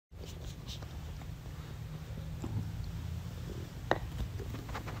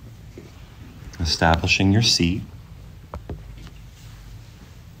Establishing your seat.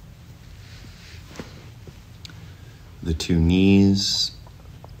 The two knees,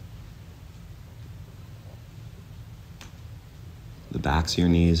 the backs of your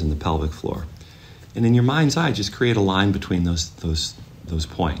knees and the pelvic floor. And in your mind's eye, just create a line between those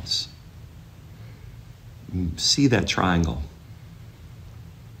points. See that triangle.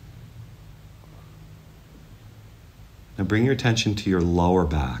 Now bring your attention to your lower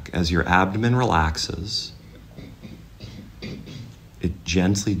back. As your abdomen relaxes, it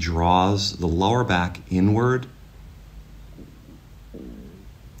gently draws the lower back inward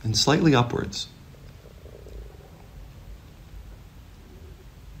and slightly upwards.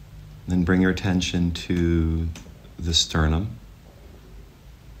 Then bring your attention to the sternum.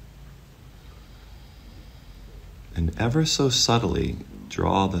 And ever so subtly,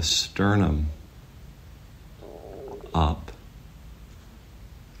 draw the sternum up.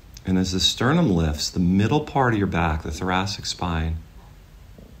 And as the sternum lifts, the middle part of your back, the thoracic spine,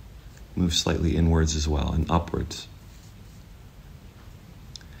 moves slightly inwards as well and upwards.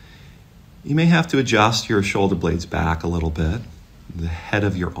 You may have to adjust your shoulder blades back a little bit. The head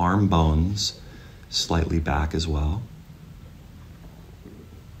of your arm bones slightly back as well.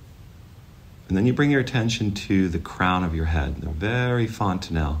 And then you bring your attention to the crown of your head, the very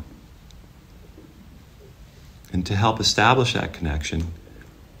fontanelle. And to help establish that connection,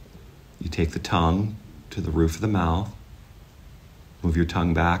 you take the tongue to the roof of the mouth, move your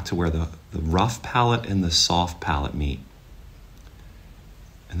tongue back to where the rough palate and the soft palate meet.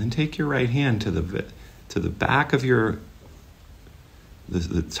 And then take your right hand to the back of the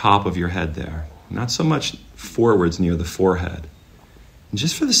top of your head there. Not so much forwards near the forehead. And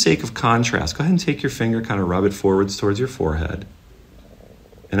just for the sake of contrast, go ahead and take your finger, kind of rub it forwards towards your forehead.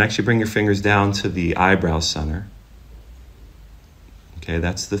 And actually bring your fingers down to the eyebrow center. Okay,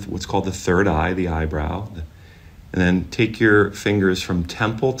 that's what's called the third eye, the eyebrow. And then take your fingers from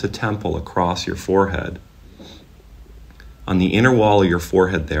temple to temple across your forehead. On the inner wall of your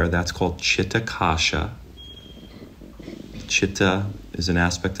forehead there, that's called Chitta Kasha. Chitta is an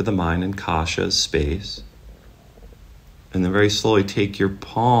aspect of the mind and Kasha is space. And then very slowly take your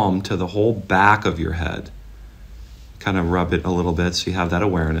palm to the whole back of your head. Kind of rub it a little bit so you have that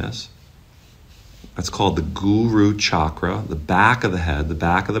awareness. That's called the Guru Chakra, the back of the head, the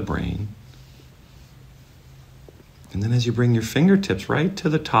back of the brain. And then as you bring your fingertips right to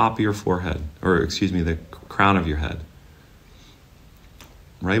the top of your forehead, the crown of your head,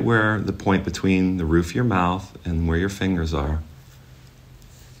 right where the point between the roof of your mouth and where your fingers are,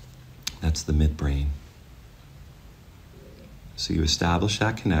 that's the midbrain. So you establish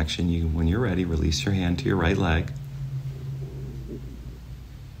that connection. When you're ready, release your hand to your right leg.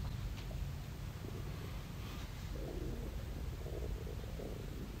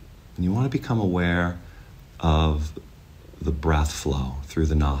 And you want to become aware of the breath flow through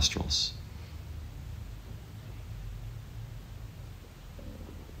the nostrils.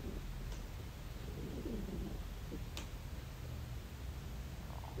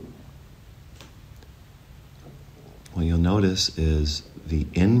 What you'll notice is the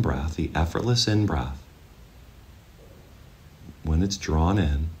in-breath, the effortless in-breath. When it's drawn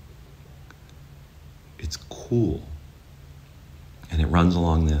in, it's cool. And it runs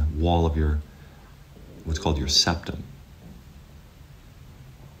along the wall of what's called your septum.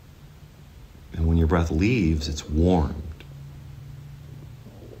 And when your breath leaves, it's warmed.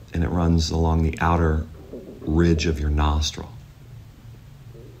 And it runs along the outer ridge of your nostril.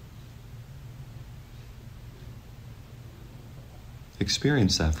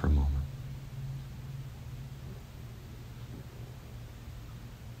 Experience that for a moment.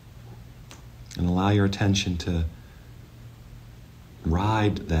 And allow your attention to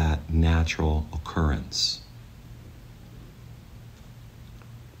ride that natural occurrence.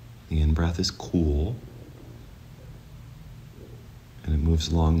 The in-breath is cool, and it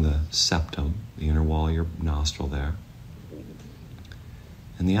moves along the septum, the inner wall of your nostril there.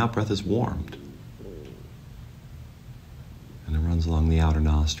 And the out-breath is warmed, and it runs along the outer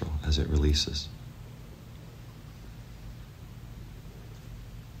nostril as it releases.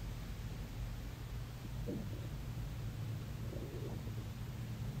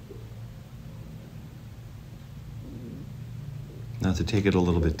 Now to take it a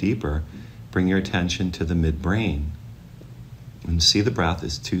little bit deeper, bring your attention to the midbrain and see the breath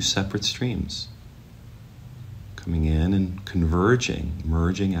as two separate streams coming in and converging,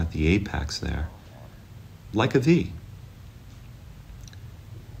 merging at the apex there, like a V.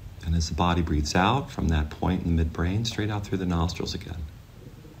 And as the body breathes out from that point in the midbrain, straight out through the nostrils again.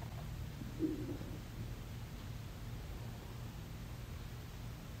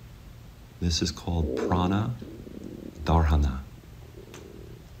 This is called prana dharana.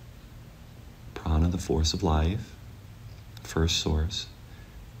 Prana, the force of life, first source.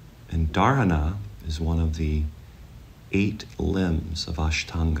 And dharana is one of the 8 limbs of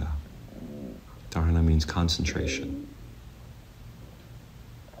Ashtanga. Dharana means concentration.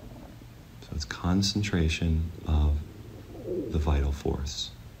 So it's concentration of the vital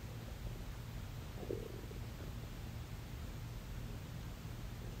force.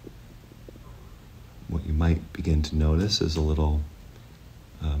 What you might begin to notice is a little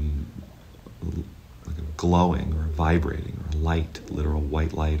like a glowing or a vibrating or a light, literal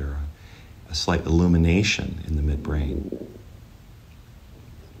white light, or a slight illumination in the midbrain.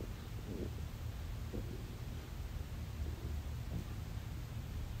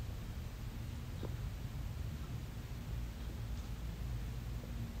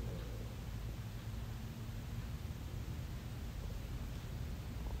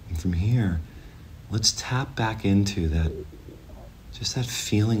 And from here, let's tap back into that, just that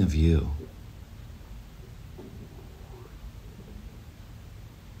feeling of you.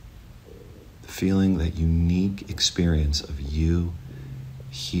 The feeling, that unique experience of you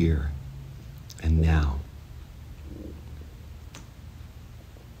here and now.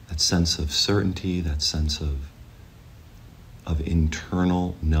 That sense of certainty, that sense of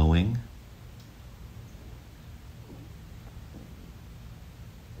internal knowing.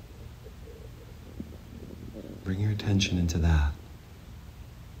 Bring your attention into that.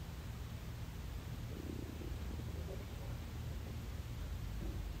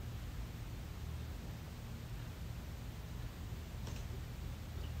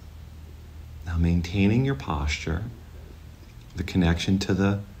 Now, maintaining your posture, the connection to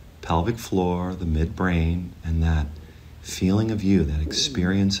the pelvic floor, the midbrain, and that feeling of you, that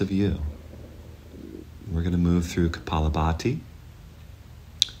experience of you. We're going to move through Kapalabhati,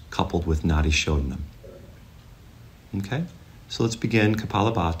 coupled with Nadi Shodhanam. Okay? So let's begin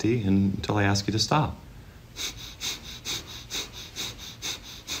Kapalabhati until I ask you to stop.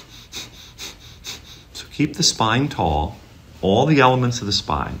 So keep the spine tall, all the elements of the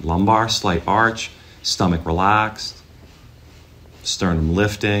spine. Lumbar, slight arch, stomach relaxed, sternum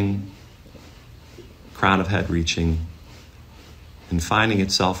lifting, crown of head reaching, and finding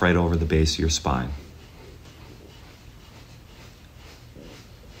itself right over the base of your spine.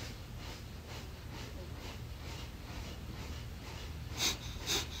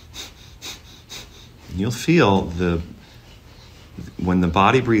 You'll feel when the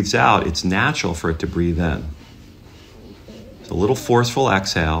body breathes out, it's natural for it to breathe in. It's a little forceful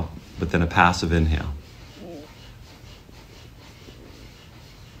exhale, but then a passive inhale.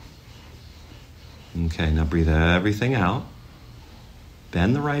 Okay, now breathe everything out.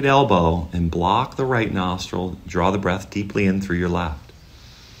 Bend the right elbow and block the right nostril. Draw the breath deeply in through your left.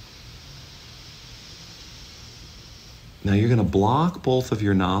 Now you're going to block both of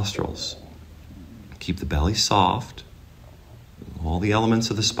your nostrils. Keep the belly soft, all the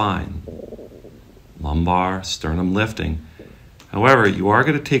elements of the spine, lumbar, sternum lifting. However, you are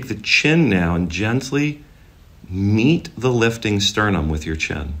going to take the chin now and gently meet the lifting sternum with your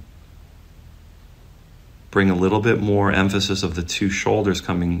chin. Bring a little bit more emphasis of the 2 shoulders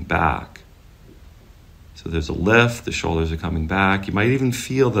coming back. So there's a lift, the shoulders are coming back. You might even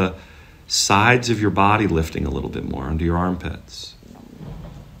feel the sides of your body lifting a little bit more under your armpits.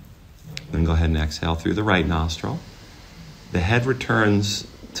 Then go ahead and exhale through the right nostril. The head returns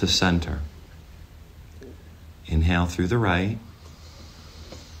to center. Inhale through the right.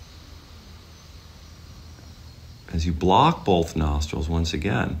 As you block both nostrils once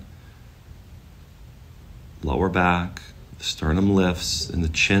again, lower back, the sternum lifts, and the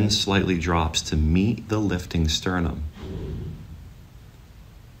chin slightly drops to meet the lifting sternum.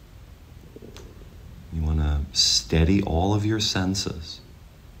 You want to steady all of your senses.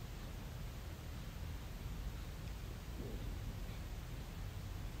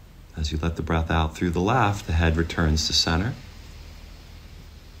 As you let the breath out through the left, the head returns to center.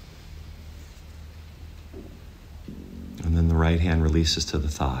 And then the right hand releases to the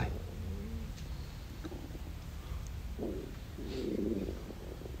thigh.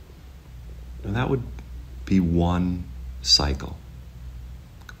 Now that would be one cycle.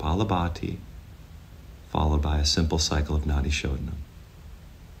 Kapalabhati, followed by a simple cycle of Nadi Shodhanam.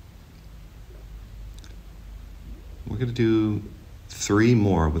 We're going to do 3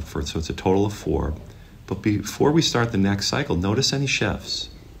 more, so it's a total of 4. But before we start the next cycle, notice any shifts.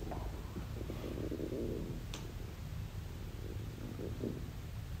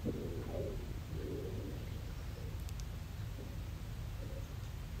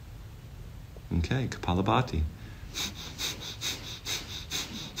 Okay, Kapalabhati.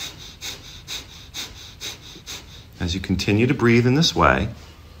 As you continue to breathe in this way,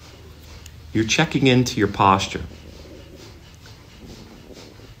 you're checking into your posture.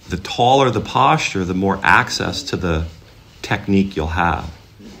 The taller the posture, the more access to the technique you'll have.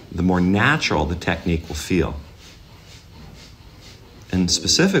 The more natural the technique will feel. And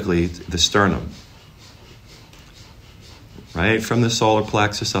specifically, the sternum. Right from the solar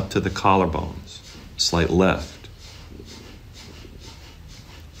plexus up to the collarbones. Slight lift.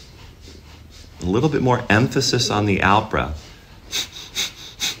 A little bit more emphasis on the out-breath.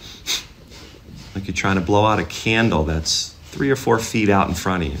 Like you're trying to blow out a candle that's 3 or 4 feet out in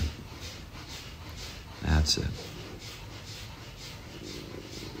front of you. That's it.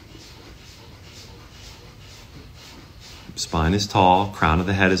 Spine is tall, crown of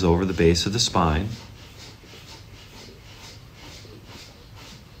the head is over the base of the spine.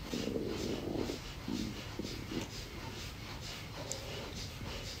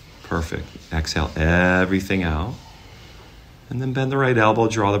 Perfect. Exhale everything out. And then bend the right elbow,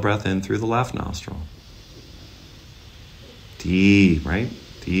 draw the breath in through the left nostril. Deep, right?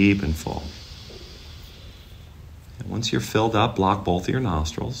 Deep and full. And once you're filled up, block both of your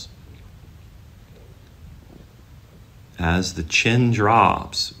nostrils. As the chin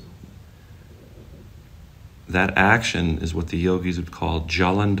drops, that action is what the yogis would call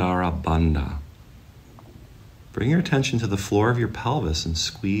Jalandhara Bandha. Bring your attention to the floor of your pelvis and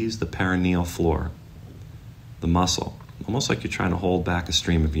squeeze the perineal floor, the muscle, almost like you're trying to hold back a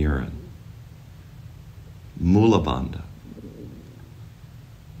stream of urine. Mula Bandha.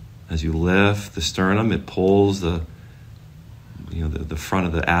 As you lift the sternum, it pulls the front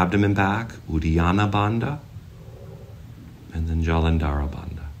of the abdomen back, Uddiyana Bandha, and then Jalandhara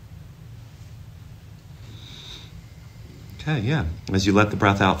Bandha. Okay, yeah. As you let the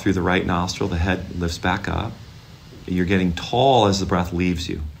breath out through the right nostril, the head lifts back up. You're getting tall as the breath leaves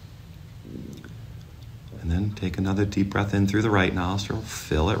you. And then take another deep breath in through the right nostril.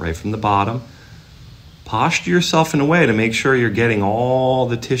 Fill it right from the bottom. Posture yourself in a way to make sure you're getting all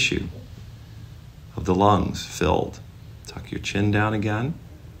the tissue of the lungs filled. Tuck your chin down again.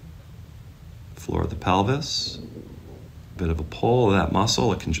 Floor of the pelvis. A bit of a pull of that muscle,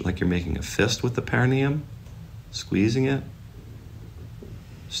 like you're making a fist with the perineum. Squeezing it.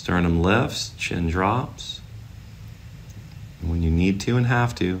 Sternum lifts, chin drops. And when you need to and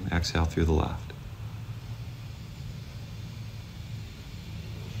have to, exhale through the left.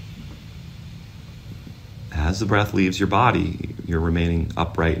 As the breath leaves your body, you're remaining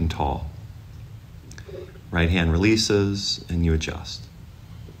upright and tall. Right hand releases and you adjust.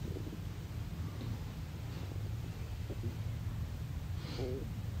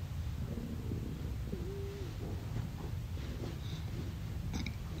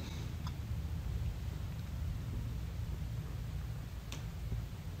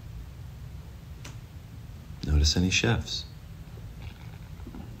 Notice any shifts.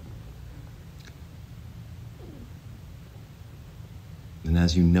 And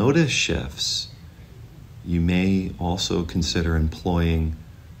as you notice shifts, you may also consider employing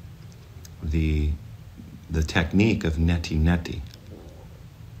the technique of neti-neti.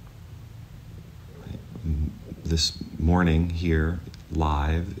 This morning here,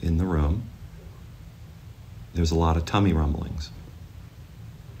 live in the room, there's a lot of tummy rumblings.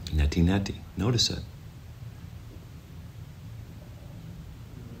 Neti-neti. Notice it.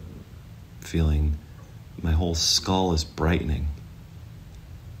 Feeling my whole skull is brightening.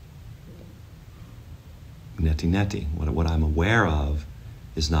 Neti-neti. What I'm aware of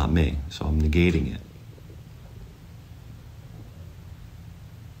is not me, so I'm negating it.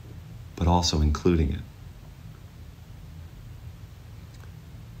 But also including it.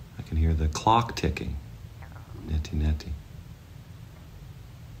 I can hear the clock ticking. Neti-neti.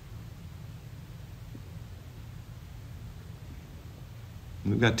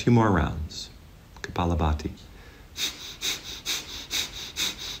 We've got 2 more rounds. Kapalabhati.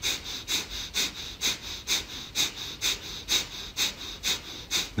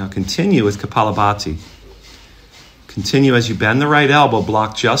 Now continue with Kapalabhati. Continue as you bend the right elbow,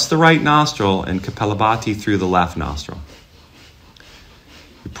 block just the right nostril, and Kapalabhati through the left nostril.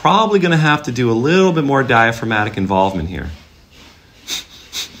 You're probably going to have to do a little bit more diaphragmatic involvement here.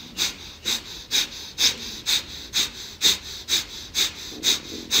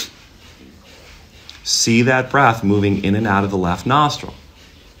 See that breath moving in and out of the left nostril.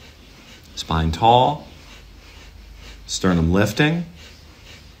 Spine tall. Sternum lifting.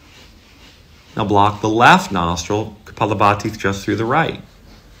 Now block the left nostril, Kapalabhati just through the right.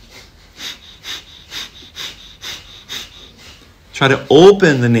 Try to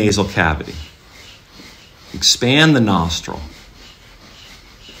open the nasal cavity. Expand the nostril.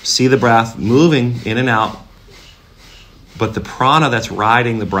 See the breath moving in and out but the prana that's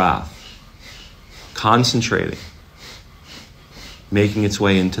riding the breath, concentrating, making its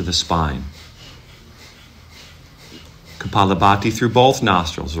way into the spine. Kapalabhati through both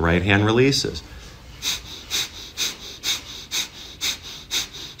nostrils. The right hand releases.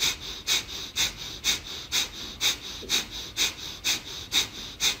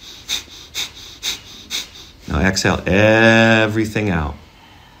 Now exhale everything out.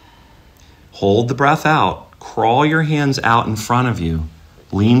 Hold the breath out. Crawl your hands out in front of you.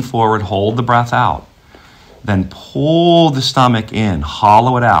 Lean forward, hold the breath out. Then pull the stomach in,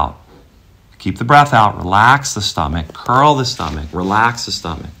 hollow it out. Keep the breath out, relax the stomach, curl the stomach, relax the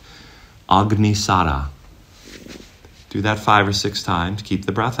stomach. Agnisara. Do that 5 or 6 times. Keep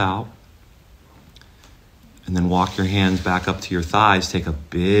the breath out. And then walk your hands back up to your thighs. Take a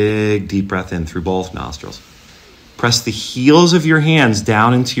big deep breath in through both nostrils. Press the heels of your hands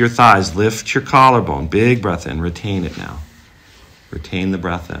down into your thighs. Lift your collarbone. Big breath in. Retain it now. Retain the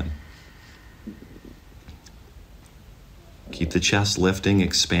breath in. Keep the chest lifting,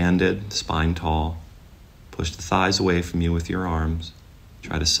 expanded, spine tall. Push the thighs away from you with your arms.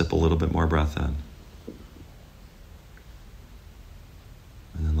 Try to sip a little bit more breath in.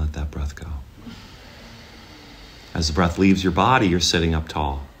 And then let that breath go. As the breath leaves your body, you're sitting up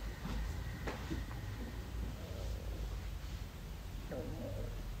tall.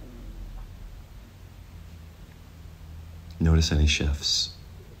 Notice any shifts.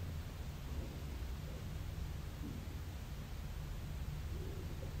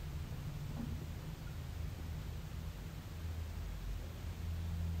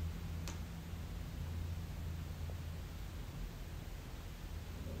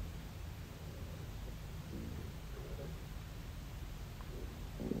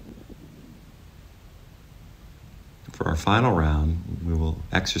 For our final round, we will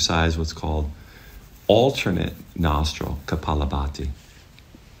exercise what's called alternate nostril Kapalabhati.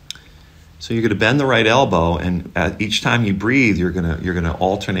 So you're going to bend the right elbow, and each time you breathe, you're going to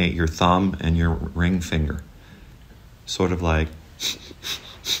alternate your thumb and your ring finger, sort of like.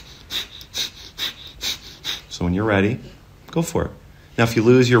 So when you're ready, go for it. Now, if you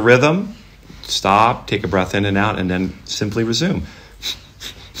lose your rhythm, stop, take a breath in and out, and then simply resume.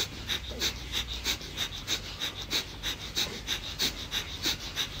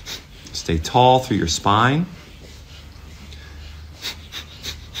 Stay tall through your spine.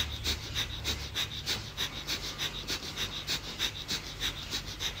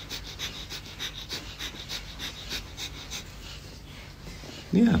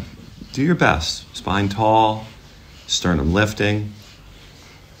 Yeah, do your best. Spine tall, sternum lifting.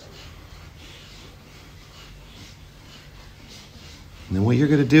 And then what you're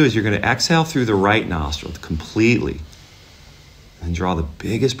going to do is you're going to exhale through the right nostril completely. And draw the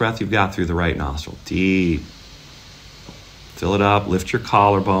biggest breath you've got through the right nostril. Deep. Fill it up. Lift your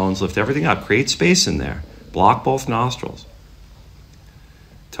collarbones. Lift everything up. Create space in there. Block both nostrils.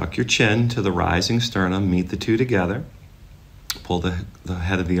 Tuck your chin to the rising sternum. Meet the two together. Pull the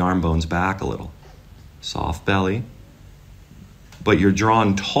head of the arm bones back a little. Soft belly. But you're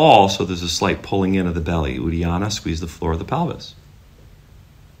drawn tall, so there's a slight pulling in of the belly. Uddiyana, squeeze the floor of the pelvis.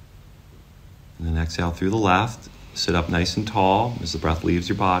 And then exhale through the left. Sit up nice and tall as the breath leaves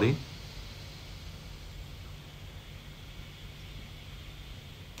your body.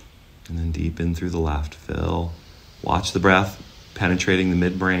 And then deep in through the left. Fill. Watch the breath penetrating the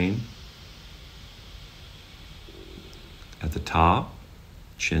midbrain. At the top,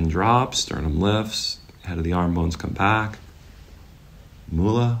 chin drops, sternum lifts, head of the arm bones come back.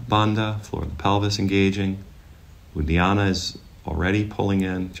 Mula Bandha, floor of the pelvis engaging. Uddiyana is already pulling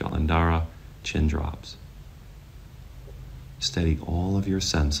in. Jalandhara, chin drops. Steady all of your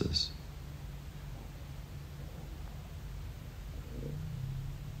senses.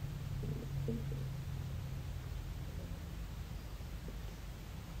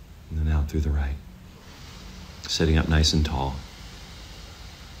 And then out through the right. Sitting up nice and tall.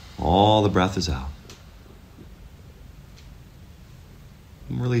 All the breath is out.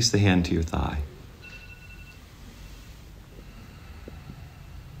 And release the hand to your thigh.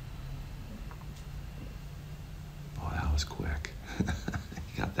 Oh, that was quick. You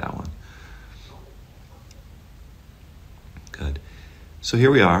got that one. Good. So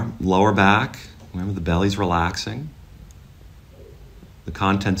here we are, lower back. Remember, the belly's relaxing. The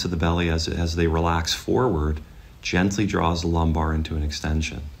contents of the belly, as they relax forward, gently draws the lumbar into an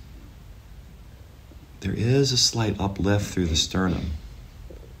extension. There is a slight uplift through the sternum.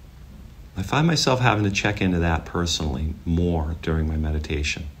 I find myself having to check into that personally more during my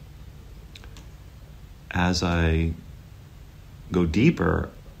meditation. As I go deeper,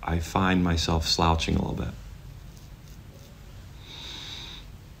 I find myself slouching a little bit.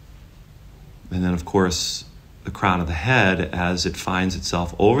 And then, of course, the crown of the head, as it finds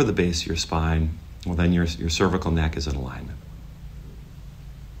itself over the base of your spine, well, then your cervical neck is in alignment.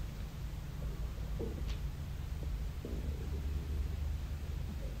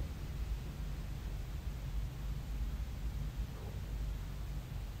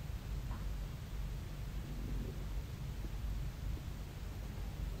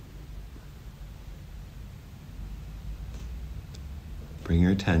 Bring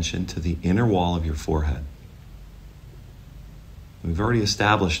your attention to the inner wall of your forehead. We've already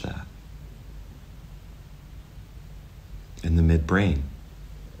established that. In the midbrain.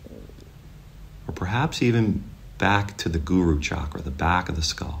 Or perhaps even back to the guru chakra, the back of the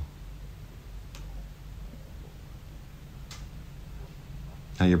skull.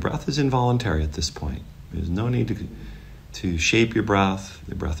 Now your breath is involuntary at this point. There's no need to shape your breath.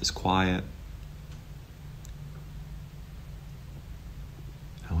 The breath is quiet.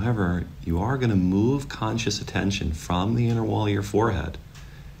 However, you are going to move conscious attention from the inner wall of your forehead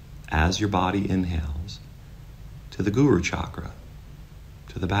as your body inhales to the guru chakra,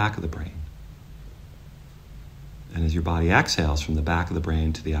 to the back of the brain. And as your body exhales from the back of the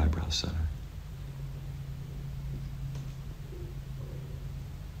brain to the eyebrow center.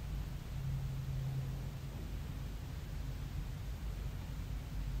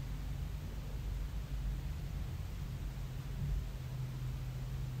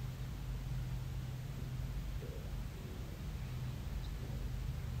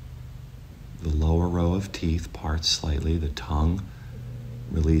 The lower row of teeth parts slightly. The tongue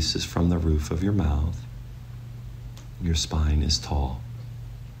releases from the roof of your mouth. Your spine is tall.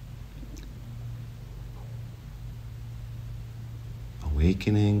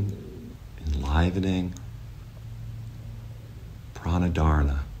 Awakening, enlivening,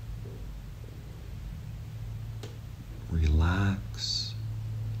 pranadharana. Relax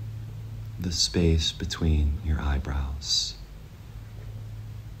the space between your eyebrows.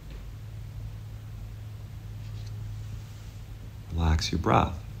 Relax your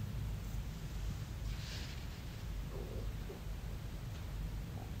breath.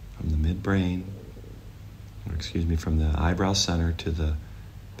 From the midbrain, from the eyebrow center to the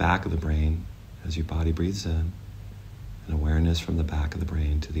back of the brain as your body breathes in, and awareness from the back of the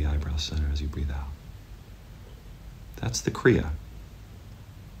brain to the eyebrow center as you breathe out. That's the Kriya.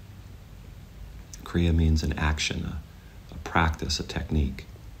 Kriya means an action, a practice, a technique.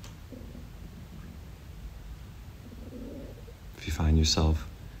 If you find yourself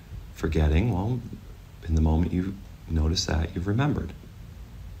forgetting, well, in the moment you notice that, you've remembered.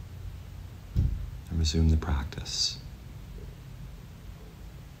 And resume the practice.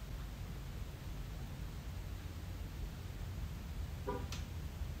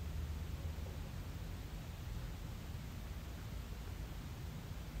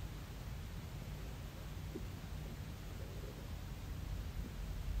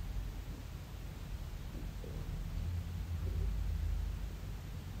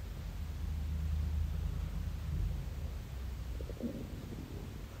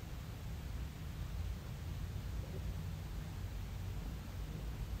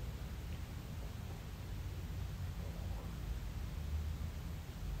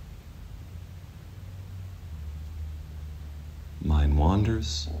 Mind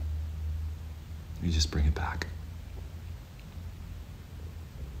wanders, you just bring it back.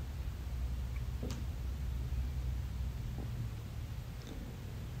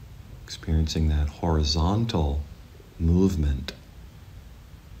 Experiencing that horizontal movement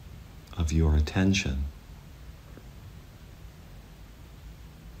of your attention.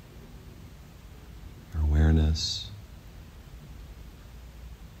 Your awareness.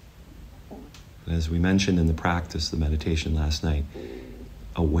 As we mentioned in the practice, the meditation last night,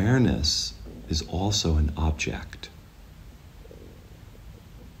 awareness is also an object.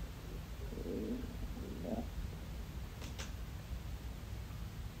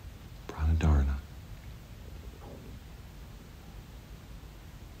 Pranadharana.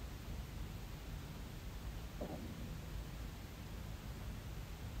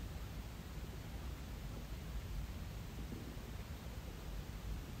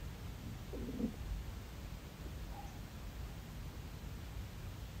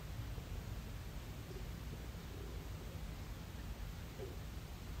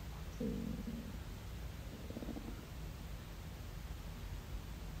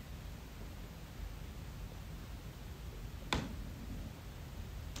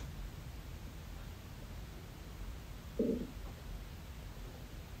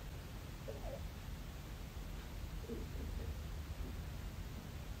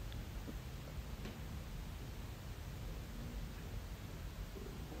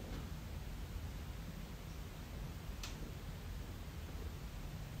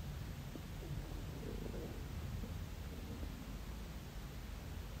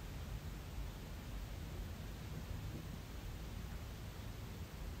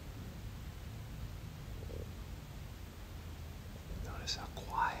 Notice how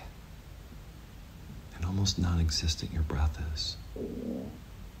quiet and almost non-existent your breath is.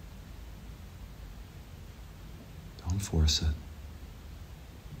 Don't force it.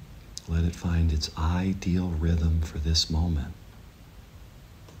 Let it find its ideal rhythm for this moment.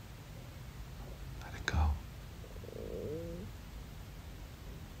 Let it go.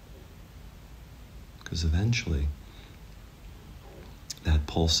 Because eventually, that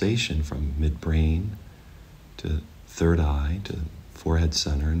pulsation from midbrain to third eye to forehead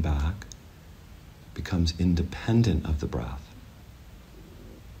center and back becomes independent of the breath.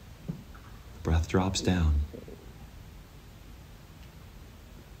 The breath drops down.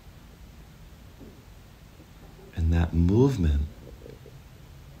 And that movement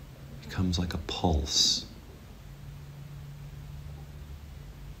becomes like a pulse.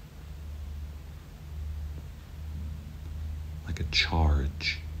 Like a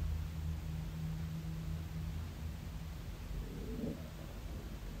charge.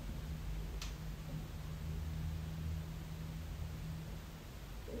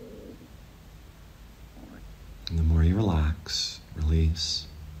 And the more you relax, release,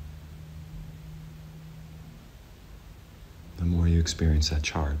 the more you experience that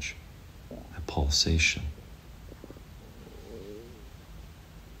charge, that pulsation.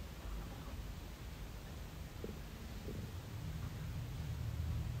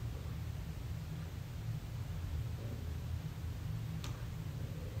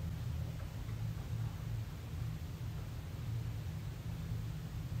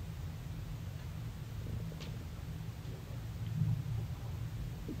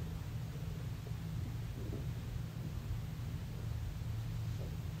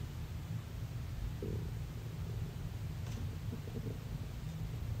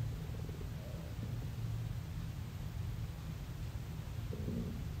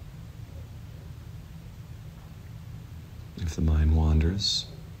 If the mind wanders,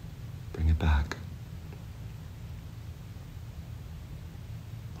 bring it back.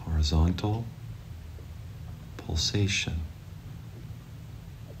 Horizontal pulsation.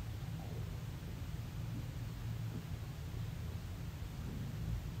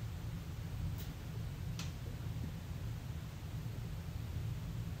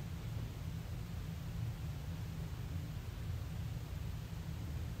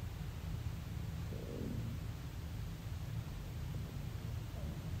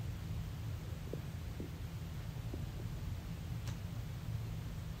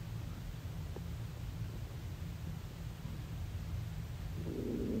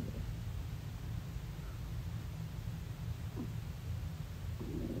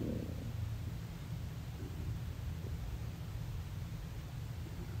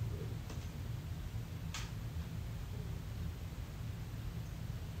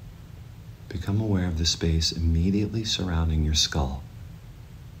 Become aware of the space immediately surrounding your skull.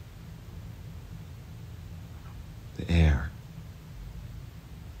 The air.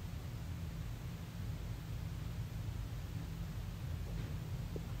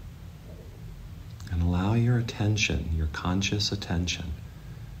 And allow your attention, your conscious attention,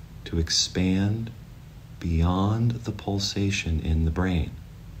 to expand beyond the pulsation in the brain.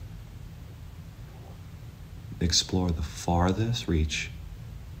 Explore the farthest reach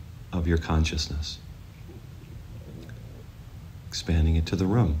of your consciousness, expanding it to the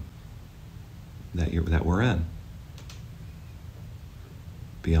room that we're in,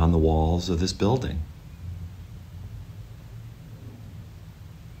 beyond the walls of this building,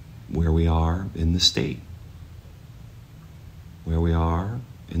 where we are in the state, where we are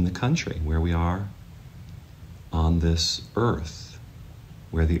in the country, where we are on this earth,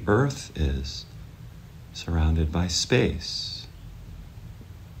 where the earth is surrounded by space.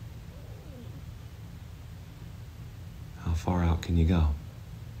 How far out can you go?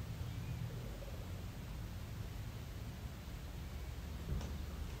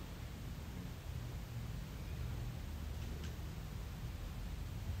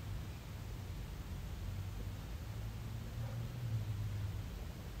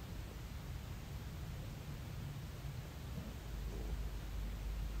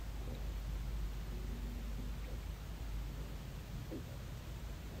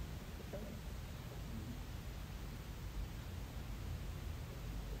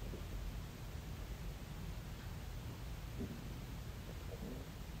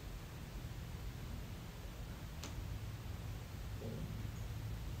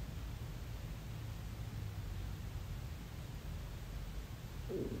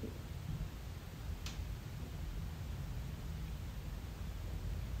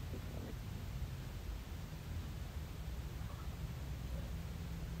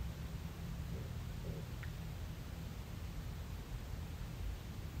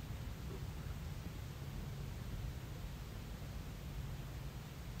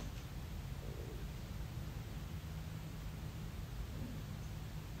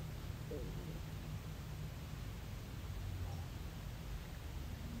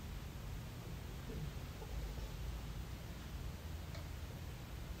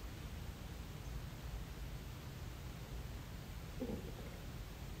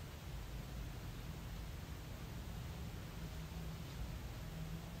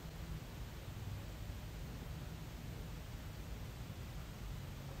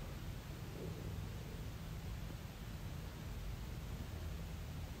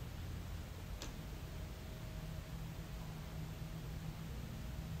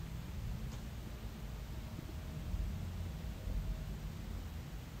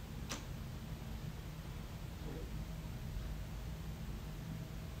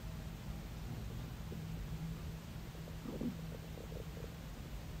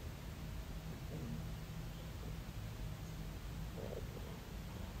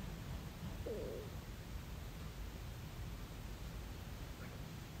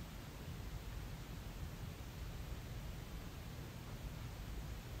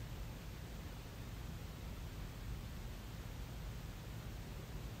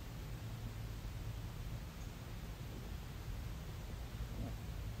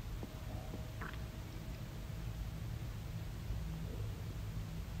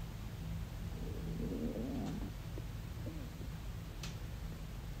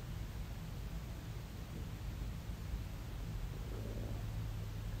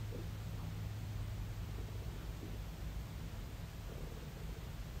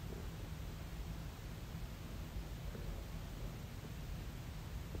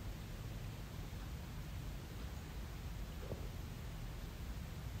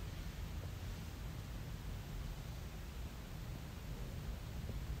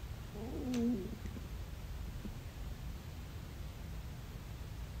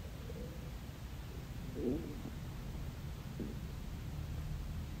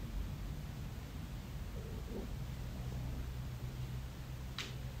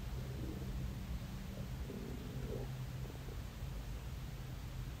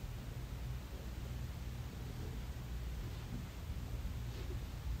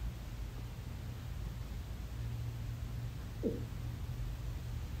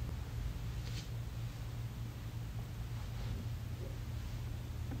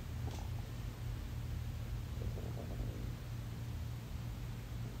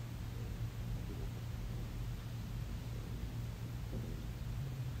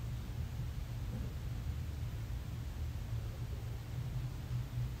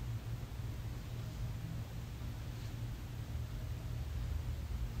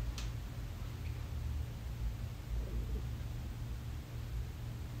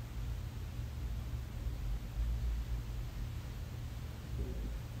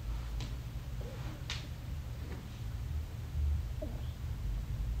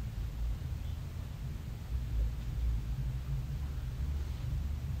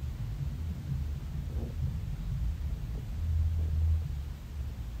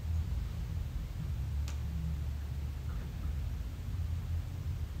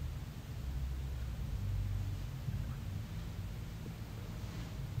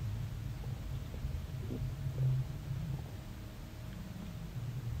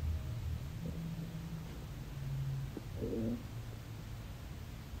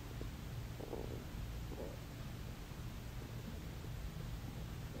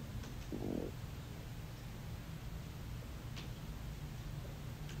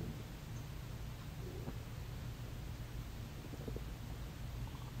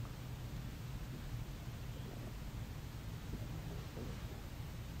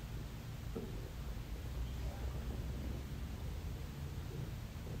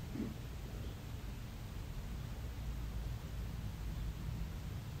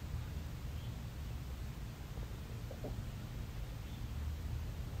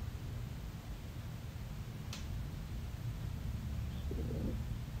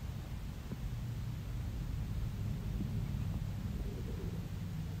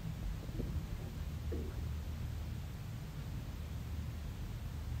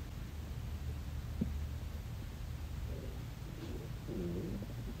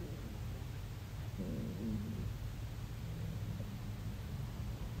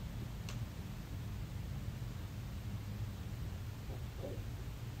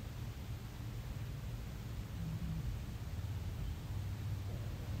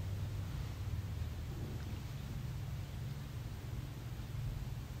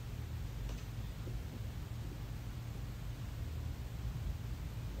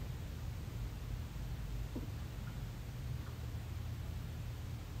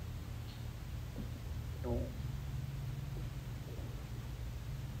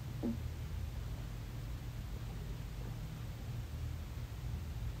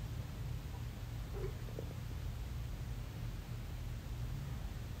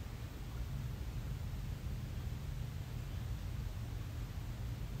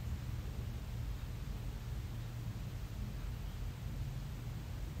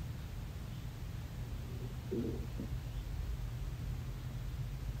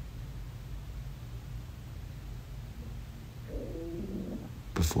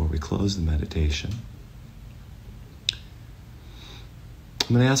 Before we close the meditation,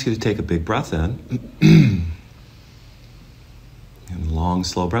 I'm going to ask you to take a big breath in and a long,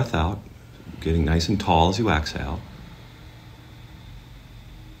 slow breath out, getting nice and tall as you exhale.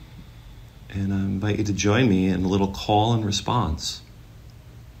 And I invite you to join me in a little call and response.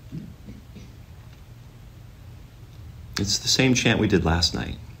 It's the same chant we did last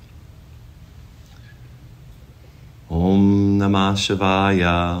night. Om Namah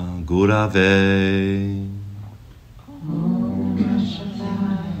Shivaya Gurave.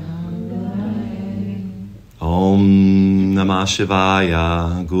 Om Namah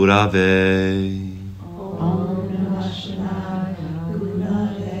Shivaya Gurave.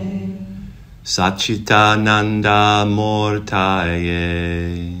 Satchitananda Murtaye.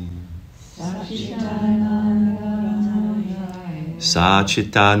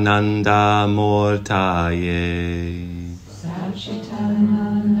 Satchitananda Murtaye.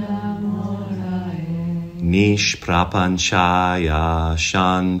 Nishprapanchaya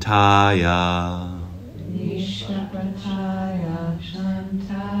Shantaya.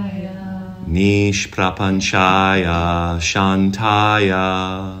 Nishprapanchaya Shantaya.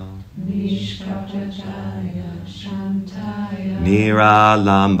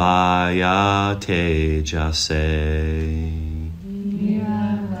 Niralambaya Tejase.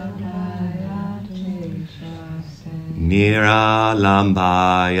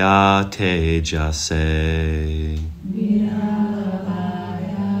 Niralambaya Tejase.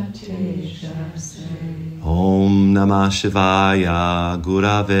 Om Namah Shivaya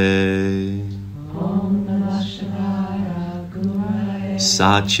Gurave.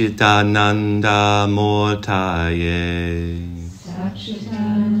 Satchitananda Murtaye.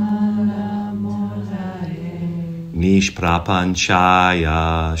 Nishprapanchaya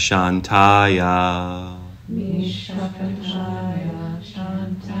Shantaya.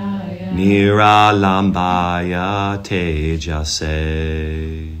 Niralambaya Tejase.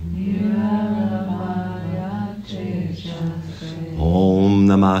 Om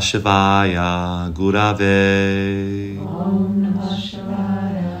Namah Shivaya Gurave.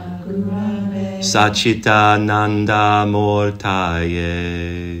 Satchitananda Murtaye.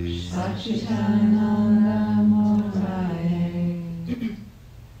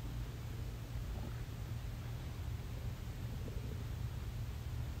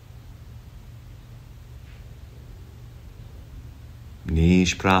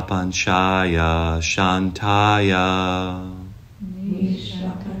 Nishprapanchaya Shantaya.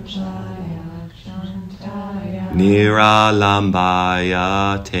 Niralambaya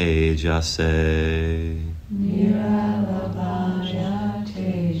Tejase.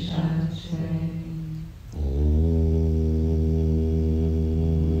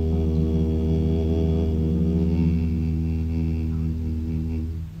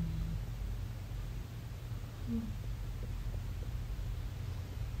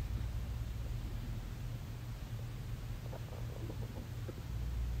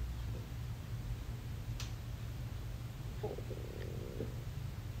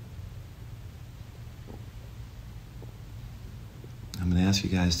 I'm going to ask you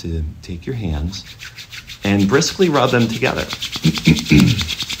guys to take your hands and briskly rub them together.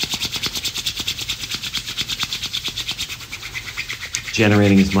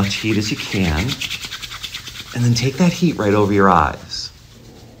 Generating as much heat as you can. And then take that heat right over your eyes.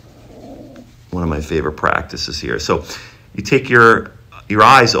 One of my favorite practices here. So you take your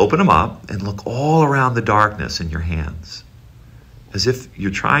eyes, open them up, and look all around the darkness in your hands. As if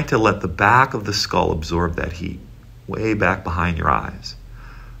you're trying to let the back of the skull absorb that heat. Way back behind your eyes.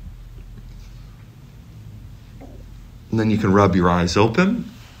 And then you can rub your eyes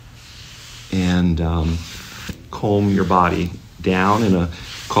open and comb your body down in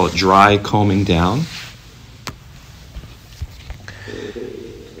call it dry combing down.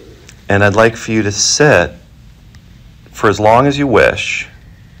 And I'd like for you to sit for as long as you wish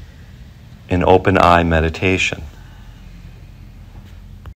in open eye meditation.